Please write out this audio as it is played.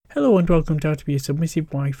Hello and welcome to How to Be a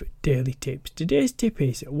Submissive Wife Daily Tips. Today's tip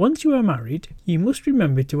is, once you are married, you must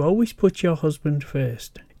remember to always put your husband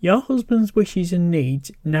first. Your husband's wishes and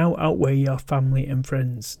needs now outweigh your family and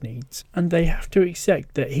friends' needs, and they have to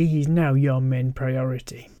accept that he is now your main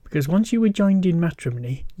priority. Because once you were joined in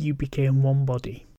matrimony, you became one body.